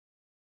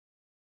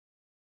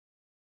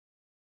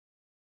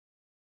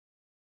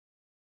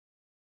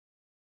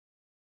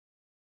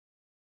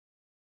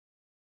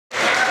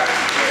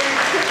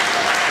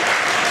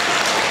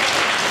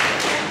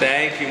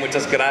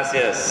muchas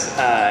gracias.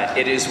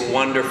 It is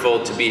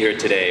wonderful to be here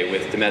today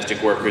with Domestic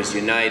Workers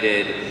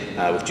United,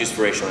 with Jews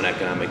for Racial and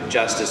Economic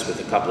Justice, with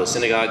a couple of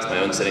synagogues, my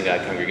own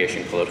synagogue,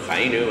 Congregation Kolot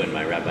Chainu, and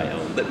my Rabbi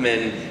Ellen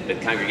Lippman, with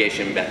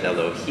Congregation Beth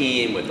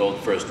Elohim, with Old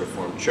First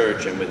Reformed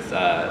Church, and with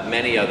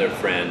many other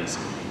friends.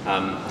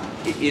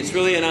 It's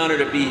really an honor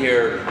to be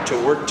here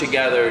to work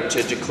together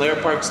to declare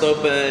Park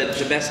Slope a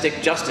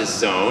domestic justice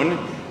zone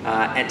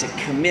and to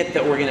commit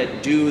that we're going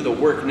to do the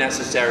work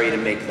necessary to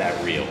make that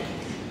real.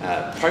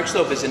 Park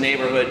Slope is a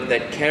neighborhood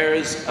that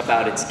cares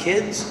about its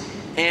kids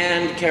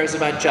and cares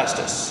about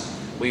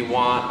justice. We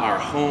want our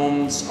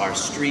homes, our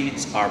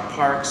streets, our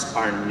parks,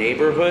 our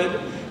neighborhood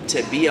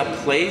to be a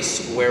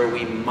place where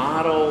we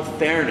model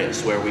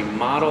fairness, where we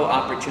model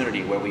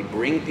opportunity, where we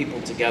bring people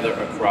together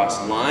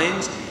across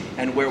lines,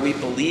 and where we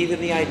believe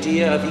in the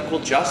idea of equal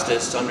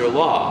justice under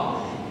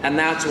law. And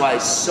that's why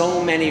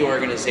so many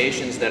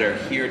organizations that are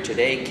here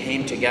today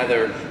came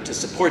together to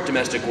support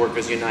Domestic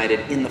Workers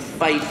United in the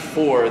fight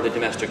for the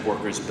Domestic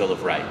Workers Bill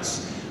of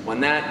Rights. When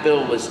that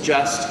bill was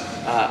just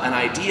an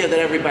idea that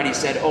everybody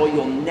said, oh,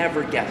 you'll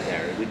never get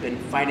there. We've been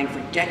fighting for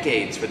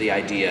decades for the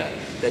idea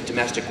that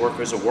domestic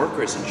workers are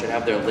workers and should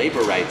have their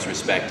labor rights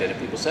respected. And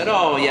people said,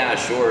 oh, yeah,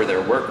 sure,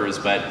 they're workers,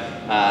 but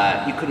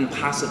you couldn't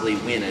possibly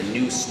win a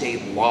new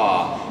state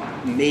law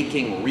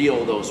making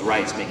real those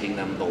rights, making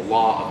them the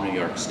law of New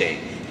York State.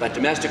 But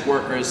domestic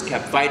workers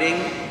kept fighting.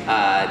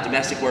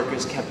 Domestic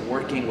workers kept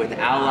working with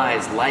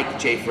allies like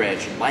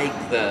JFREJ, like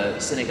the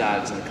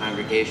synagogues and the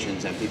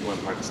congregations and people in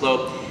Park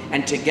Slope.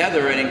 And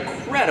together, an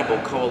incredible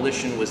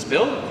coalition was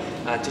built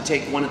to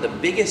take one of the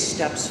biggest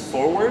steps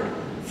forward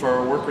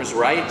for workers'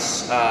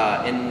 rights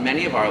in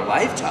many of our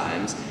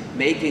lifetimes,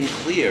 making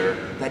clear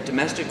that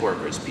domestic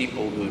workers,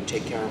 people who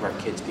take care of our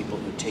kids, people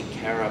who take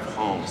care of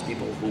homes,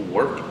 people who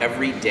work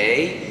every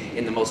day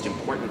in the most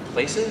important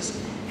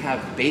places,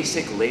 have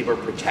basic labor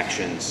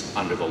protections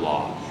under the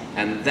law.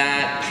 And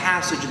that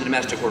passage of the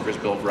Domestic Workers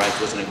Bill of Rights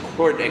was an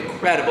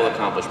incredible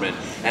accomplishment.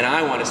 And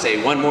I want to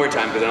say one more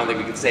time, because I don't think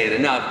we can say it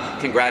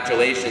enough,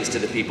 congratulations to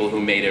the people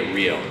who made it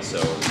real. So.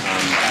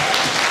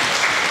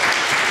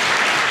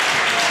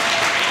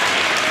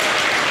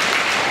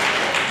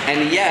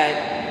 And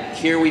yet,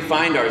 here we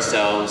find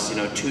ourselves,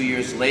 2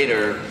 years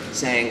later,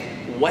 saying,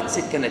 what's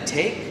it going to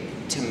take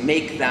to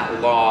make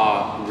that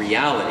law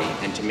reality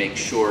and to make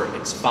sure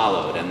it's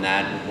followed? And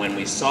that when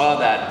we saw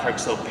that Park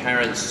Slope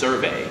Parents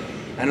survey,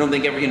 I don't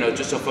think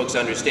just so folks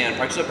understand,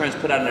 Park Slope Parents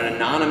put out an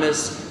anonymous,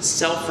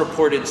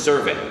 self-reported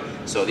survey.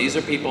 So these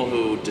are people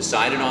who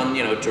decided on,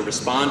 to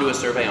respond to a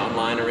survey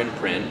online or in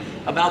print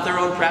about their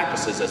own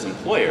practices as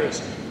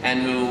employers,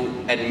 and who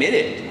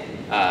admitted,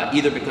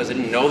 either because they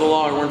didn't know the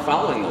law or weren't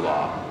following the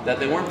law, that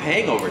they weren't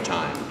paying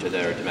overtime to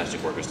their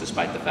domestic workers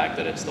despite the fact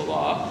that it's the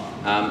law.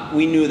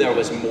 We knew there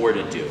was more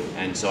to do.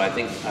 And so I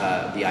think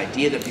the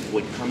idea that people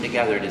would come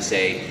together to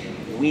say,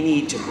 we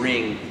need to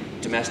bring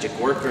domestic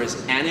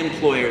workers and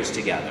employers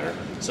together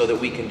so that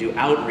we can do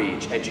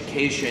outreach,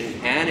 education,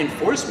 and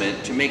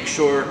enforcement to make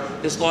sure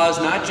this law is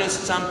not just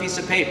some piece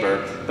of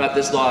paper, but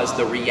this law is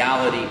the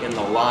reality in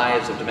the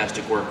lives of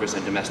domestic workers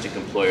and domestic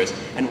employers.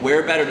 And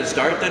where better to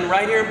start than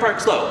right here in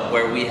Park Slope,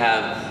 where we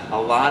have a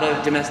lot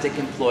of domestic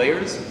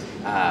employers,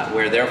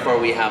 where therefore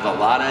we have a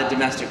lot of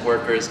domestic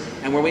workers,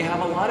 and where we have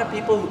a lot of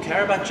people who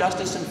care about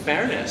justice and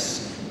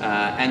fairness.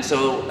 And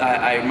so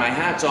my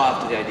hat's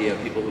off to the idea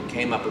of people who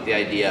came up with the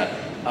idea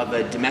of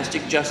a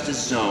domestic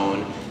justice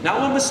zone,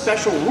 not one with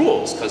special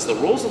rules, because the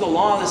rules are the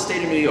law of the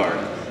state of New York,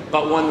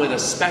 but one with a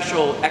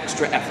special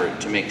extra effort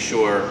to make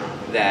sure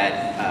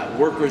that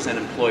workers and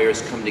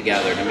employers come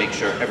together to make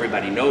sure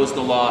everybody knows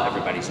the law,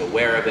 everybody's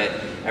aware of it,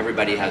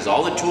 everybody has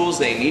all the tools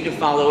they need to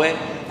follow it,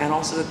 and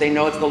also that they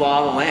know it's the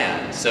law of the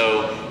land.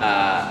 So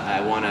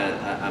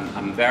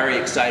I'm very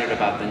excited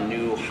about the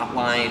new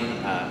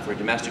hotline for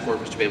domestic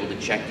workers to be able to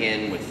check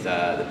in with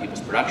the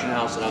People's Production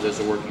House and others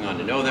are working on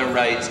to know their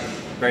rights.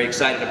 Very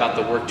excited about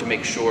the work to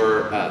make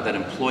sure that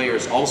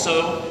employers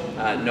also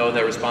know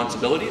their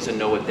responsibilities and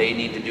know what they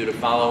need to do to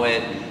follow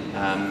it.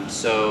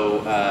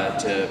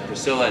 To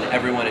Priscilla and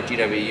everyone at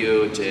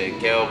DWU, to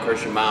Gail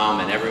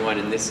Kirschenbaum and everyone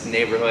in this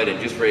neighborhood at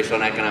Jews for Racial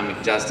and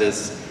Economic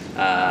Justice,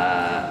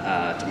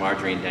 to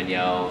Marjorie and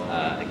Danielle,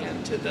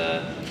 again to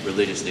the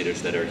religious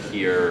leaders that are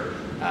here,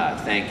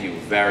 thank you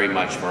very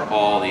much for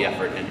all the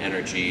effort and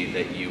energy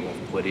that you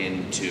have put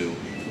into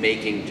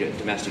making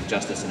domestic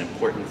justice an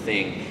important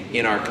thing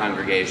in our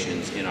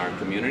congregations, in our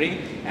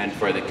community, and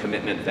for the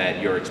commitment that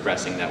you're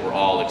expressing, that we're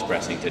all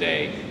expressing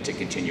today, to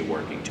continue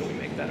working till we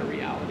make that a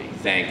reality.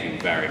 Thank you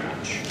very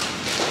much.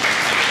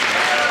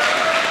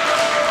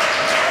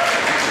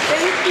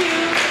 Thank you.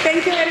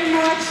 Thank you very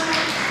much.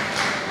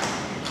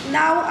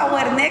 Now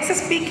our next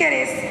speaker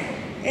is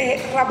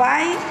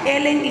Rabbi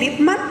Ellen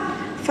Lippman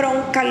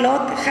from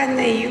Kolot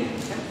Chainu.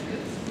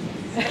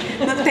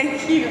 No,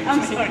 thank you.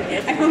 I'm sorry.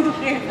 I want to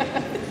hear.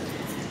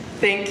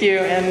 Thank you,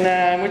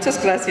 and muchas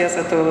gracias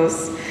a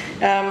todos.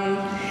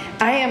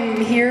 I am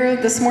here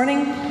this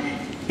morning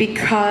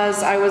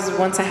because I was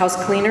once a house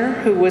cleaner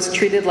who was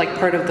treated like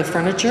part of the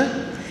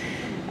furniture.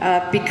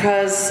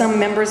 because some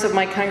members of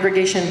my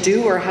congregation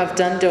do or have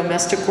done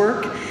domestic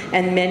work,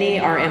 and many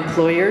are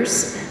employers.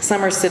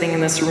 Some are sitting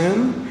in this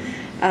room.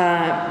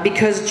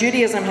 Because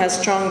Judaism has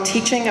strong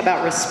teaching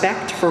about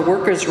respect for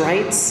workers'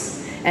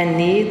 rights and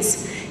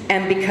needs,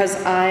 and because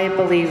I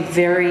believe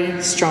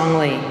very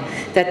strongly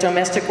that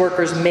domestic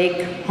workers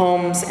make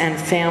homes and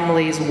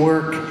families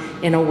work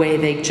in a way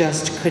they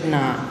just could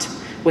not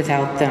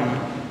without them.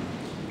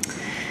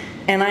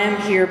 And I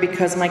am here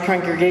because my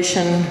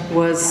congregation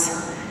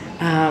was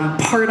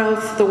part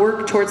of the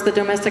work towards the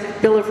Domestic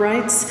Bill of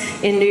Rights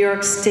in New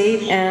York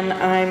State, and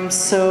I'm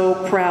so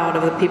proud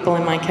of the people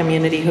in my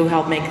community who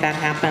helped make that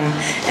happen,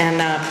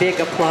 and big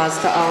applause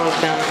to all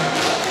of them.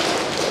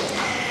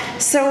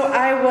 So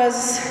I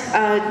was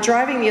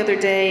driving the other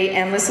day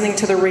and listening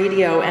to the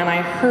radio, and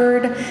I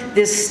heard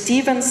this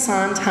Stephen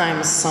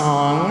Sondheim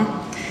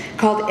song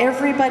called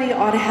 "Everybody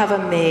Ought to Have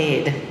a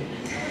Maid"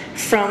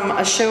 from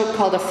a show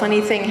called A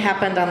Funny Thing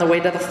Happened on the Way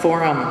to the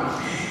Forum.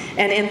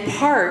 And in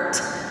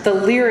part, the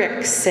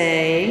lyrics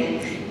say,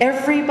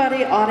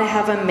 everybody ought to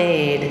have a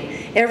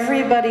maid.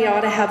 Everybody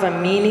ought to have a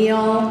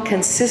menial,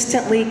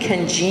 consistently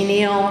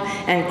congenial,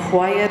 and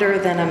quieter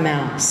than a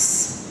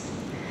mouse.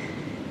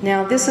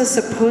 Now, this is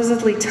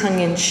supposedly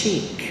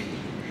tongue-in-cheek,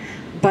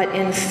 but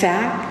in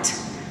fact,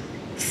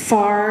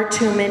 far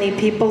too many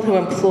people who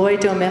employ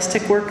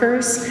domestic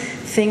workers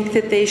think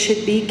that they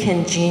should be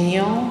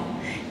congenial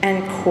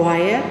and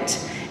quiet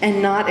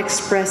and not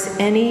express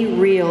any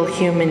real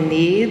human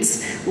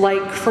needs,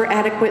 like for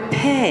adequate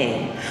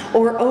pay,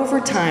 or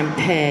overtime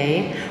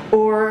pay,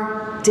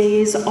 or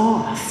days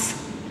off.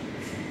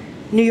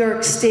 New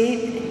York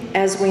State,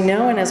 as we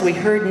know and as we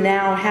heard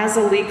now, has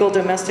a legal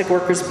Domestic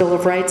Workers' Bill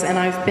of Rights, and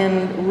I've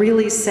been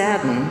really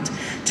saddened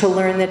to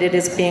learn that it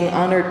is being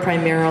honored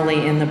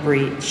primarily in the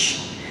breach.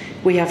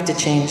 We have to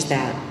change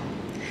that.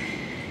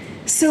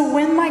 So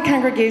when my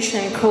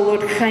congregation,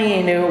 Kolot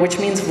Chayenu, which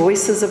means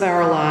Voices of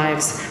Our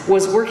Lives,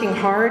 was working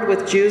hard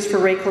with Jews for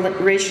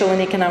Racial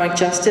and Economic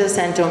Justice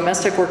and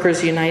Domestic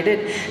Workers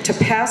United to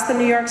pass the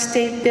New York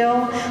State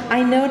bill,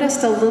 I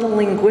noticed a little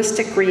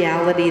linguistic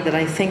reality that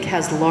I think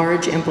has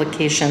large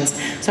implications.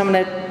 So I'm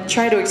going to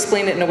try to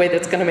explain it in a way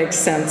that's going to make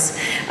sense.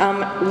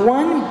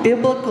 One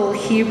biblical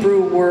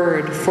Hebrew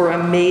word for a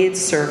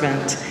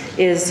maidservant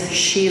is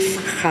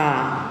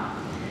shifcha.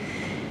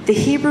 The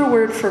Hebrew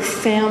word for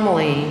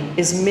family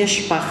is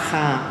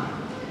mishpacha.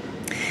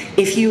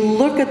 If you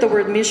look at the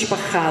word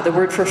mishpacha, the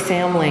word for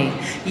family,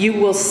 you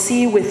will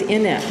see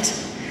within it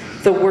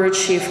the word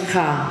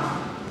shivcha,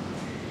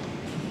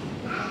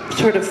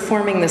 sort of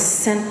forming the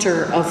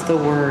center of the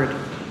word.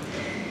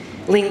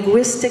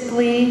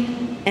 Linguistically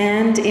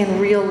and in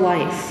real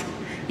life,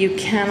 you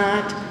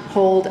cannot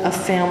hold a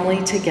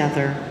family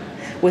together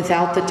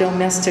without the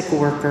domestic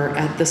worker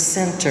at the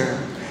center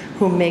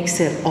who makes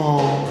it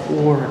all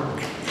work.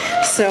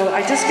 So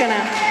I'm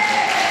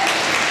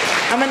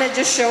gonna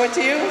just show it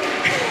to you.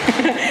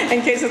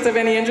 In case it's of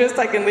any interest,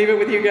 I can leave it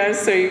with you guys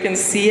so you can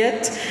see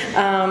it.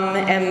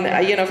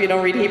 And you know, if you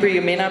don't read Hebrew,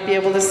 you may not be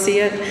able to see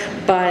it,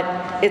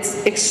 but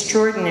it's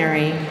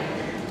extraordinary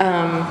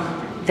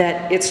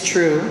that it's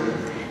true.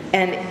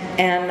 And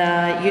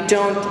you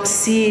don't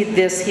see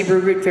this Hebrew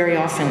root very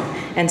often,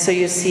 and so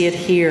you see it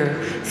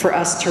here for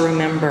us to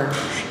remember.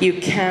 You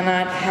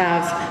cannot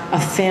have a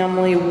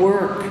family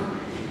work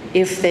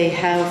if they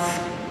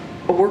have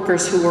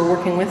workers who are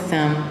working with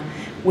them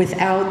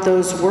without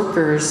those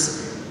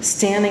workers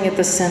standing at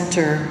the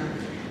center,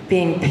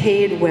 being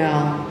paid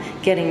well,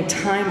 getting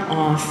time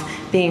off,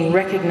 being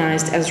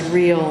recognized as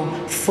real,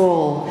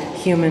 full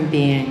human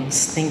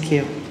beings. Thank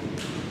you.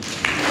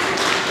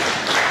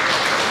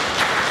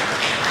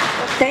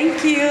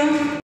 Thank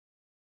you.